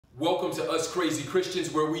Welcome to Us Crazy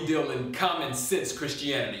Christians, where we deal in common sense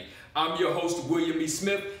Christianity. I'm your host, William E.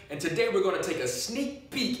 Smith, and today we're going to take a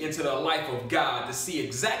sneak peek into the life of God to see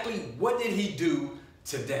exactly what did he do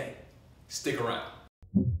today. Stick around.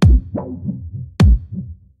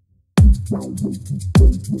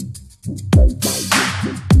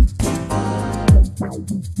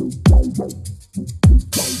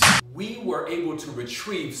 We were able to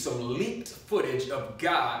retrieve some leaked footage of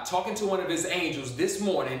God talking to one of his angels this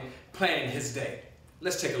morning, planning his day.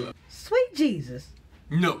 Let's take a look. Sweet Jesus.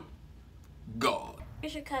 No. God.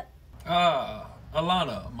 Here's your cup.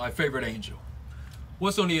 Alana, my favorite angel.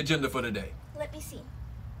 What's on the agenda for today? Let me see.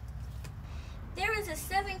 There is a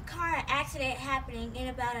 7-car accident happening in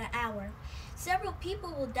about an hour. Several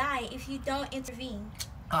people will die if you don't intervene.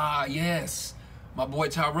 Yes. My boy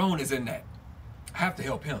Tyrone is in that. I have to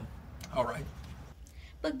help him. All right.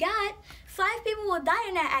 But God, 5 people will die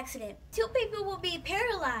in that accident. 2 people will be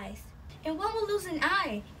paralyzed. And 1 will lose an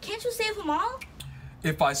eye. Can't you save them all?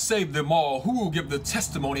 If I save them all, who will give the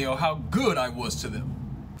testimony of how good I was to them?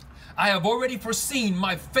 I have already foreseen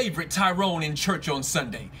my favorite Tyrone in church on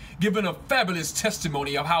Sunday, giving a fabulous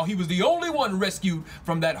testimony of how he was the only one rescued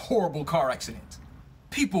from that horrible car accident.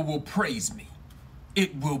 People will praise me.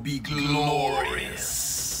 It will be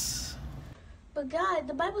glorious. But God,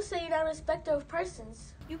 the Bible says you're not a respecter of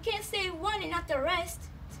persons. You can't save one and not the rest.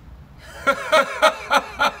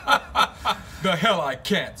 The hell I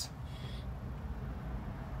can't.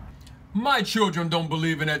 My children don't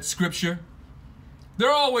believe in that scripture.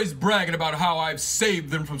 They're always bragging about how I've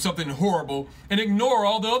saved them from something horrible and ignore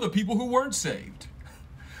all the other people who weren't saved.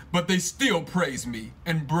 But they still praise me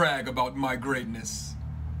and brag about my greatness.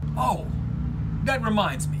 Oh, that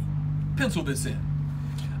reminds me. Pencil this in.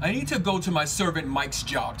 I need to go to my servant Mike's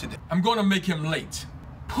job today. I'm going to make him late.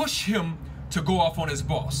 Push him to go off on his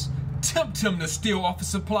boss. Tempt him to steal office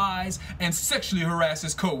supplies and sexually harass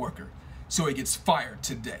his coworker. So he gets fired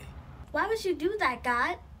today. Why would you do that,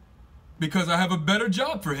 God? Because I have a better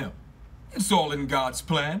job for him. It's all in God's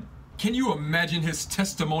plan. Can you imagine his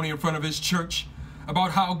testimony in front of his church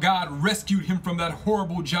about how God rescued him from that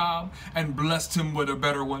horrible job and blessed him with a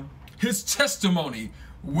better one? His testimony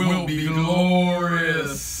will be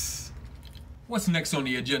glorious. What's next on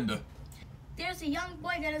the agenda? There's a young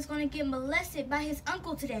boy that is going to get molested by his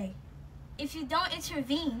uncle today. If you don't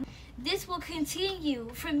intervene, this will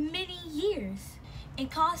continue for many years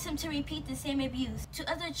and cause him to repeat the same abuse to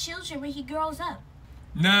other children when he grows up.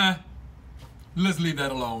 Nah, let's leave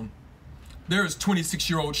that alone. There is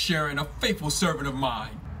 26-year-old Sharon, a faithful servant of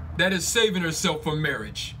mine, that is saving herself for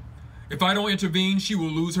marriage. If I don't intervene, she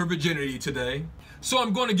will lose her virginity today. So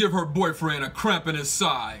I'm going to give her boyfriend a cramp in his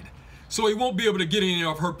side, so he won't be able to get any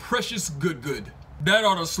of her precious good. That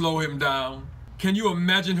ought to slow him down. Can you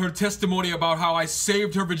imagine her testimony about how I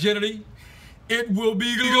saved her virginity? It will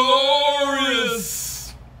be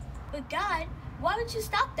glorious. But God, why would you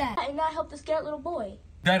stop that? And not help the scared little boy.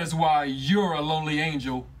 That is why you're a lonely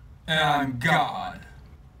angel, and I'm God.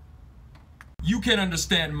 You can't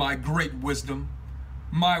understand my great wisdom.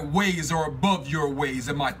 My ways are above your ways,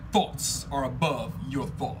 and my thoughts are above your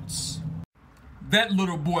thoughts. That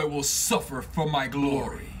little boy will suffer for my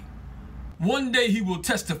glory. One day he will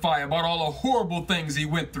testify about all the horrible things he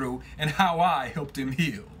went through and how I helped him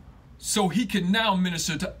heal. So he can now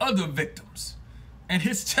minister to other victims, and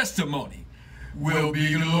his testimony will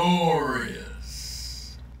be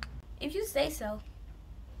glorious. If you say so.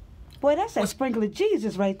 Boy, that's that sprinkle of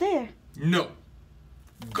Jesus right there. No.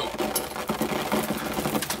 Go.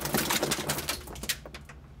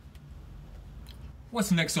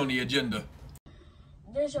 What's next on the agenda?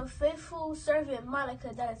 There's your faithful servant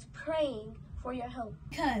Monica that is praying for your help.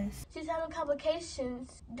 Because She's having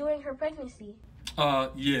complications during her pregnancy.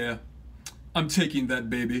 Yeah. I'm taking that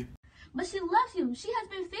baby. But she loves you. She has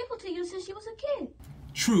been faithful to you since she was a kid.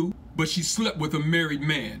 True, but she slept with a married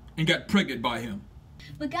man and got pregnant by him.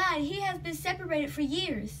 But God, he has been separated for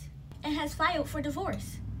years and has filed for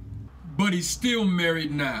divorce. But he's still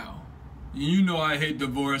married now. You know I hate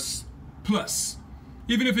divorce. Plus,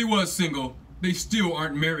 even if he was single, they still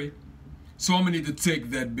aren't married. So I'm gonna need to take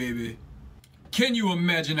that baby. Can you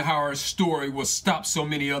imagine how our story will stop so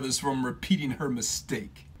many others from repeating her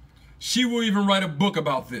mistake? She will even write a book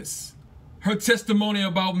about this. Her testimony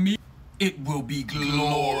about me, it will be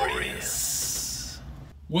glorious.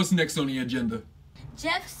 What's next on the agenda?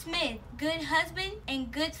 Jeff Smith, good husband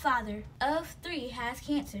and good father of 3, has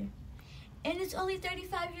cancer and is only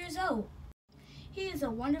 35 years old. He is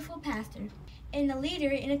a wonderful pastor and a leader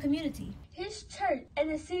in the community. His church in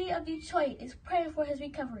the city of Detroit is praying for his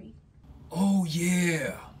recovery. Oh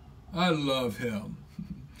yeah, I love him.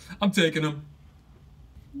 I'm taking him.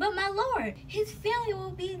 But my Lord, his family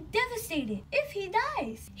will be devastated if he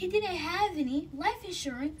dies. He didn't have any life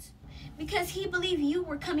insurance because he believed you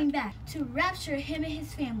were coming back to rapture him and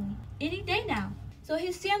his family any day now. So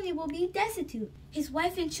his family will be destitute. His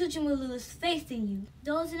wife and children will lose faith in you.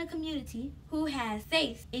 Those in the community who have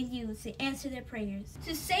faith in you to answer their prayers,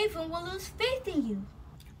 to save them, will lose faith in you.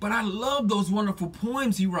 But I love those wonderful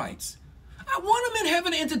poems he writes. I want him in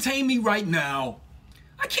heaven to entertain me right now.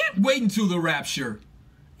 I can't wait until the rapture.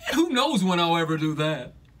 And who knows when I'll ever do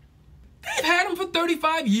that. They've had him for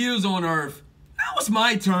 35 years on earth. Now it's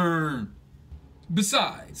my turn.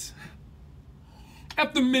 Besides,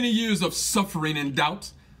 after many years of suffering and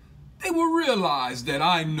doubt, they will realize that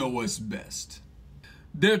I know what's best.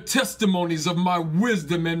 Their testimonies of my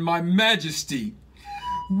wisdom and my majesty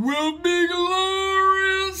will be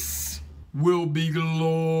glorious. Will be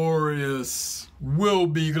glorious. Will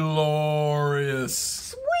be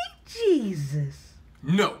glorious. Sweet Jesus.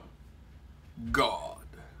 No, God.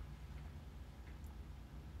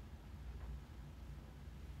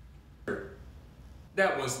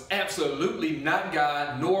 That was absolutely not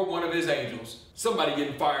God nor one of his angels. Somebody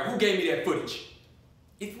getting fired. Who gave me that footage?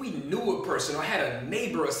 If we knew a person or had a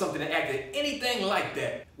neighbor or something that acted anything like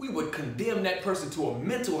that, we would condemn that person to a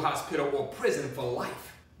mental hospital or prison for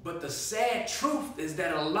life. But the sad truth is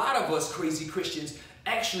that a lot of us crazy Christians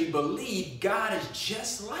actually believe God is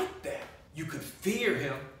just like that. You could fear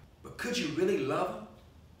him, but could you really love him?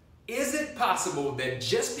 Is it possible that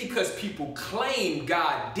just because people claim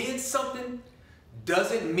God did something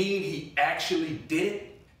doesn't mean he actually did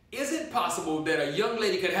it? Is it possible that a young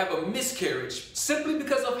lady could have a miscarriage simply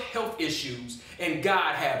because of health issues and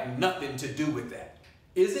God have nothing to do with that?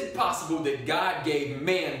 Is it possible that God gave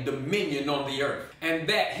man dominion on the earth and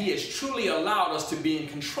that he has truly allowed us to be in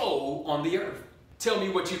control on the earth? Tell me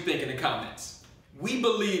what you think in the comments. We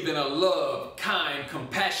believe in a love, kind,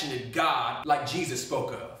 compassionate God like Jesus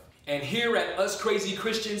spoke of. And here at Us Crazy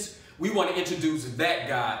Christians, we want to introduce that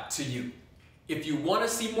God to you. If you want to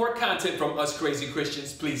see more content from Us Crazy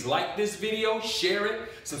Christians, please like this video, share it,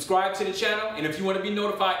 subscribe to the channel, and if you want to be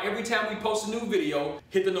notified every time we post a new video,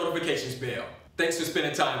 hit the notifications bell. Thanks for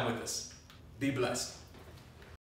spending time with us. Be blessed.